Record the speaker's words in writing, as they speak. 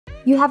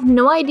You have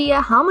no idea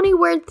how many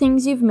weird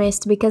things you've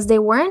missed because they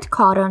weren't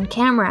caught on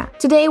camera.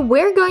 Today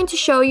we're going to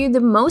show you the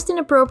most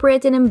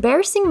inappropriate and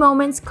embarrassing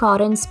moments caught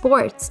in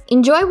sports.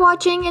 Enjoy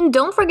watching and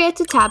don't forget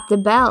to tap the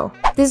bell.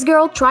 This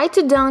girl tried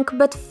to dunk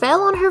but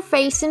fell on her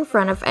face in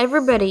front of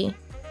everybody.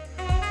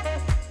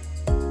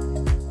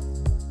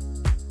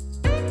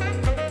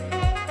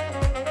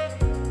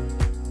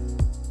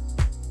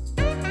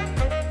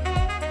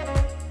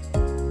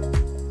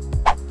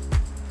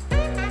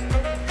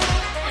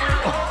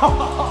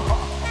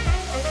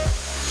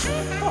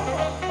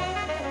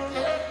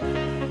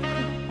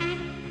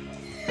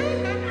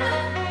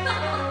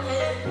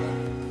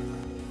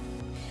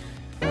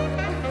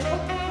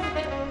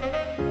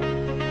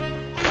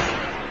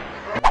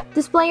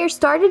 This player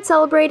started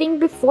celebrating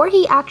before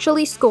he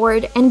actually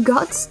scored and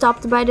got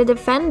stopped by the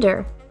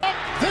defender.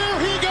 There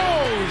he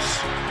goes!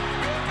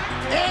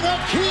 And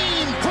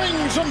Hakeem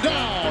brings him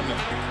down!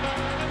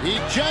 He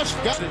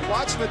just got... And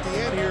watch him at the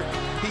end here.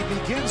 He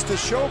begins to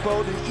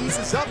showboat and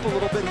eases up a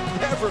little bit. He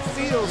never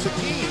feels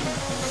Hakeem.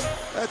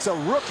 That's a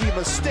rookie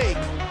mistake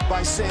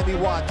by Sammy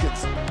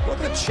Watkins. Look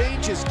at him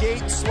change his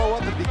gait, slow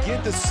up, and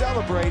begin to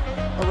celebrate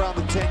around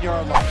the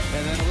 10-yard line.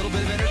 And then a little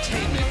bit of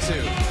entertainment,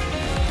 too.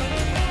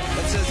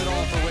 That says it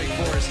all for Wake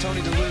Forest.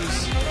 Tony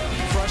DeLue's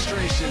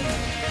frustration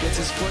gets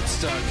his foot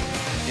stuck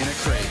in a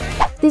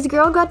crate. This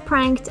girl got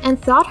pranked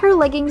and thought her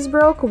leggings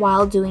broke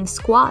while doing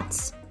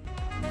squats.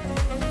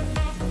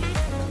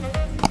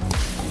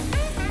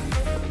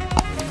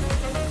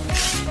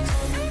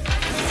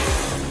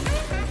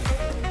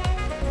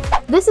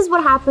 This is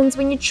what happens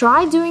when you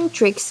try doing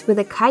tricks with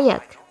a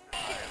kayak.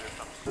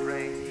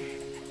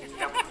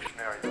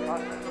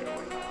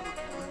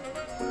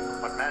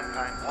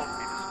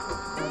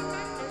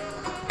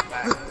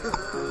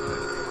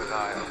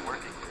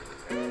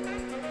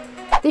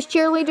 This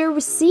cheerleader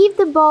received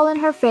the ball in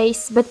her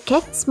face but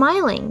kept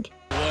smiling.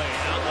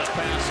 Outlet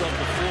pass up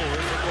the floor.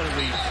 One of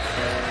the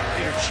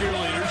inner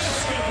cheerleaders.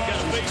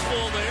 Got a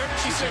baseball there.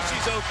 She says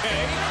she's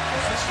okay.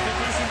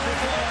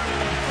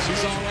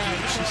 She's all right.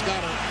 She's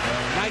got a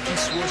Nike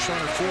swoosh on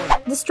her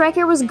forehead. The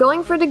striker was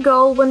going for the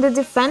goal when the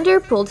defender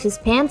pulled his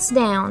pants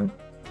down.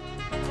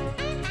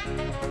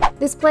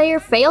 This player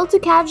failed to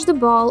catch the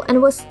ball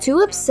and was too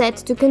upset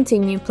to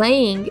continue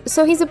playing,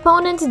 so his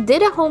opponent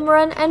did a home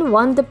run and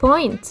won the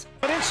point.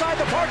 Inside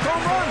the park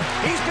home run.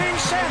 He's being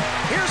sent.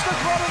 Here's the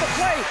throw to the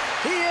plate.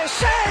 He is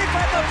safe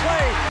at the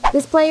plate.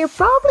 This player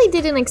probably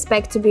didn't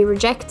expect to be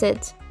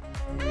rejected.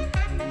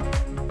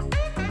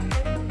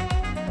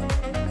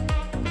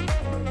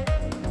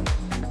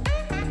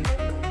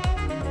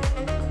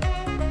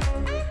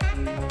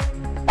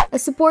 A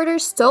supporter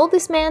stole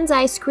this man's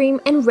ice cream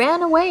and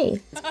ran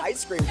away.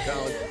 Ice cream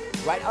cone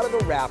right out of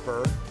the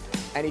wrapper,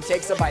 and he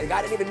takes a bite. The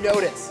guy didn't even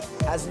notice,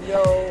 has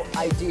no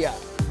idea.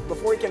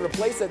 Before he can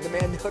replace it, the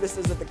man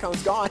notices that the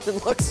cone's gone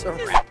and looks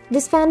around.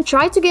 This fan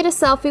tried to get a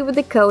selfie with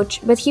the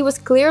coach, but he was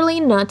clearly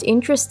not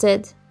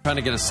interested. Trying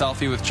to get a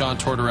selfie with John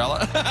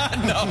Tortorella?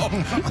 No.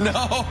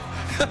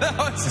 That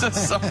was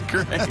just so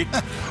great.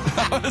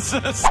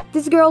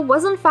 This girl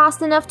wasn't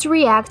fast enough to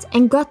react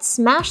and got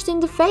smashed in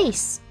the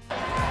face.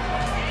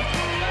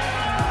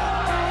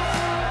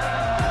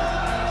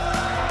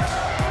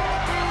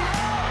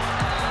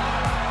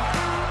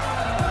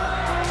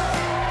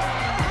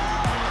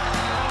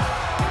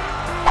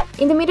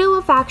 In the middle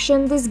of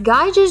action, this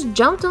guy just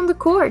jumped on the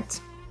court.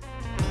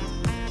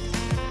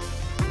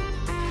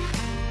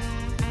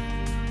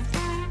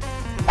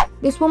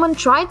 This woman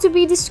tried to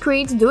be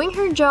discreet doing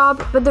her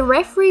job, but the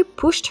referee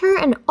pushed her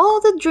and all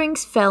the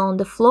drinks fell on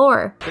the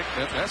floor.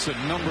 That's a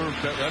number.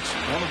 That's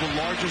one of the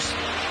largest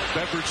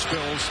beverage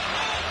spills,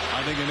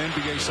 I think, in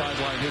NBA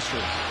sideline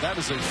history. That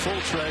is a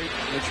full tray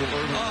that you'll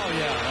earn. Oh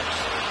yeah,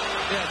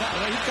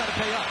 he's got to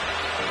pay up.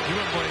 You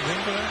wouldn't put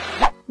anything for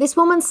that. This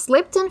woman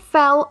slipped and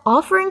fell,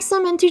 offering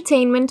some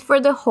entertainment for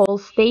the whole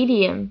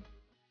stadium.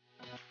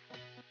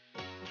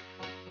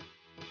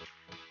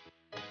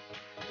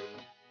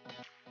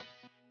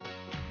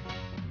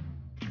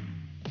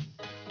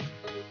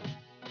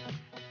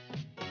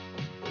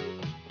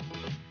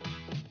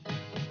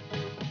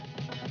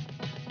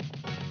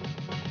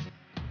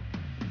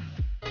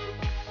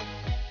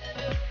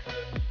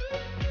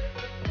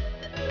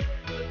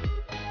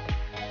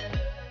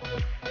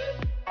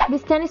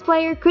 This tennis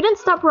player couldn't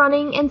stop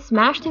running and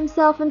smashed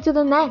himself into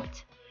the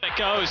net. It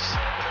goes,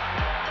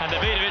 and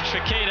Davidovic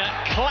Fekina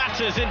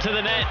clatters into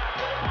the net.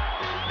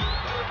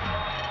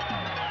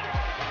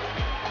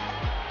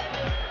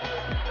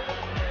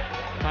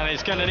 And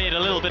he's going to need a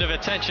little bit of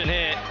attention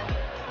here.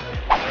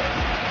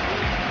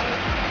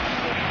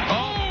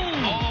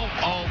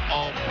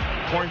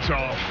 Points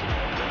off.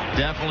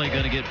 Definitely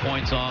going to get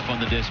points off on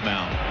the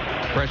dismount.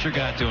 Pressure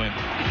got to him.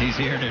 He's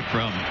hearing it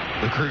from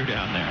the crew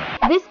down there.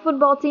 This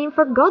football team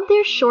forgot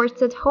their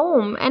shorts at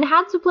home and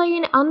had to play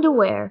in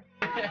underwear.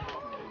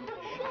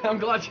 I'm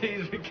glad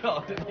he's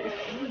recording.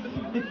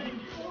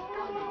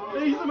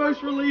 He's the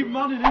most relieved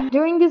man in it.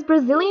 During this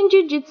Brazilian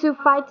Jiu-Jitsu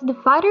fight, the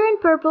fighter in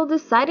purple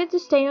decided to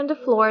stay on the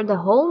floor the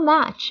whole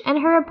match, and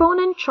her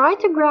opponent tried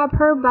to grab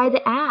her by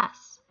the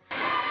ass.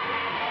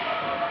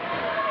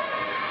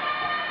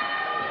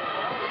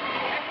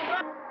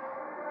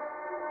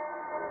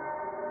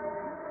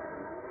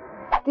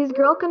 This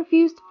girl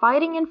confused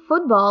fighting and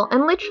football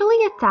and literally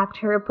attacked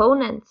her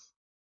opponents.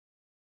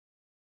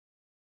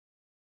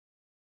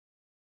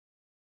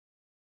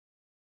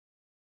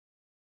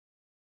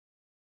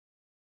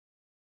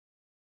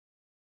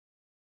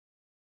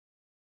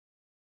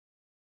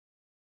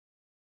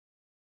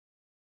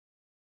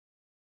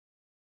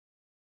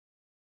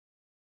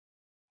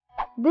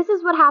 This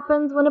is what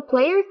happens when a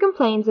player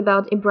complains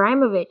about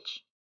Ibrahimovic.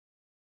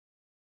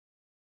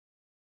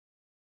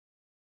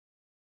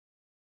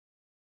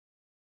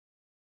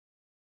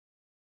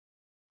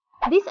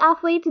 This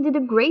athlete did a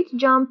great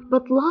jump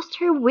but lost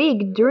her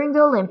wig during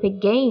the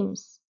Olympic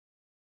Games.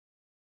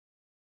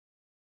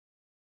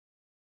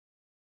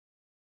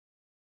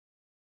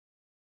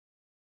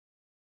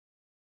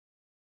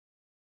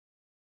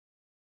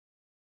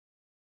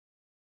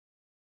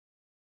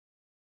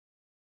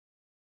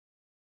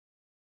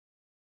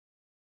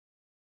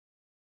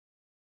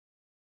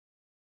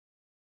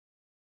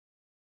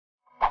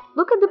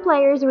 Look at the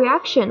player's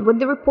reaction when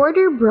the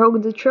reporter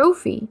broke the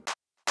trophy.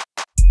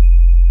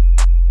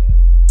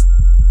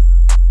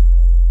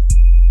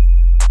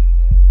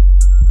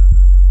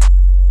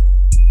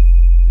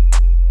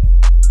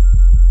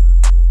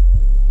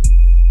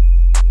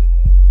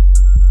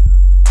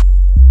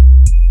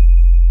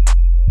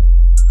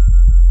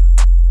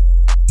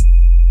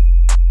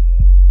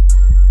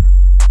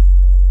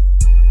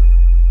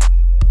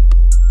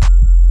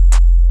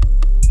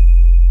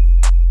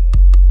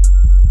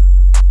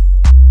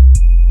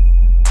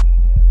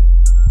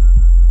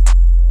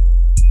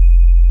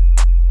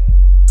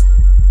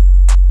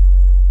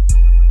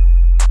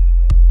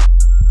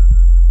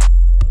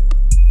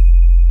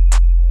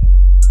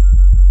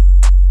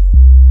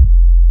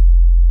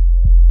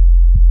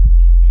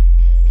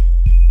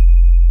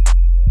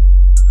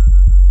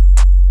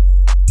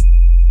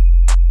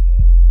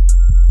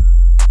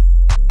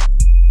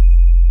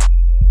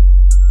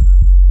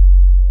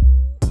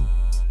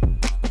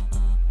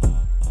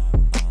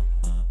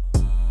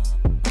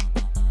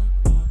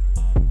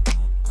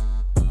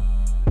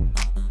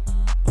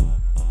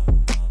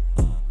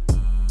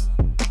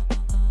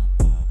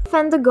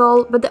 Defend the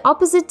goal, but the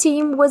opposite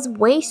team was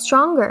way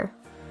stronger.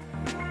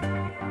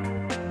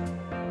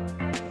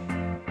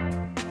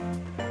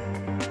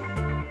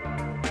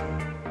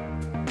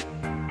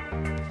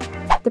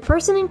 The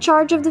person in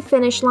charge of the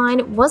finish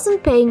line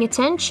wasn't paying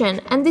attention,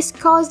 and this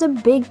caused a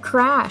big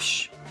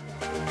crash.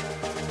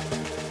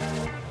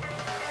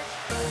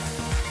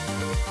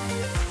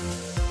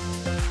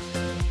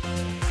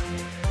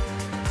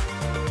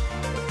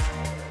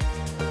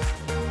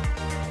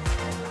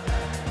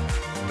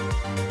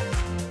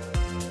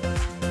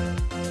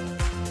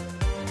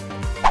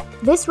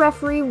 This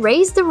referee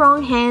raised the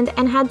wrong hand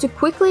and had to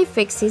quickly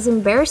fix his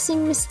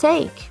embarrassing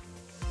mistake.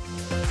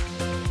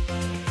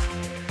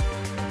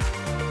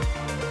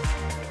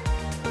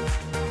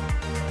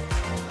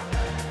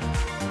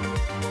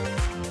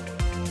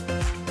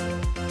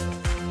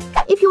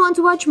 If you want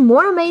to watch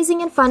more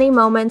amazing and funny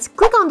moments,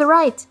 click on the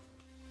right.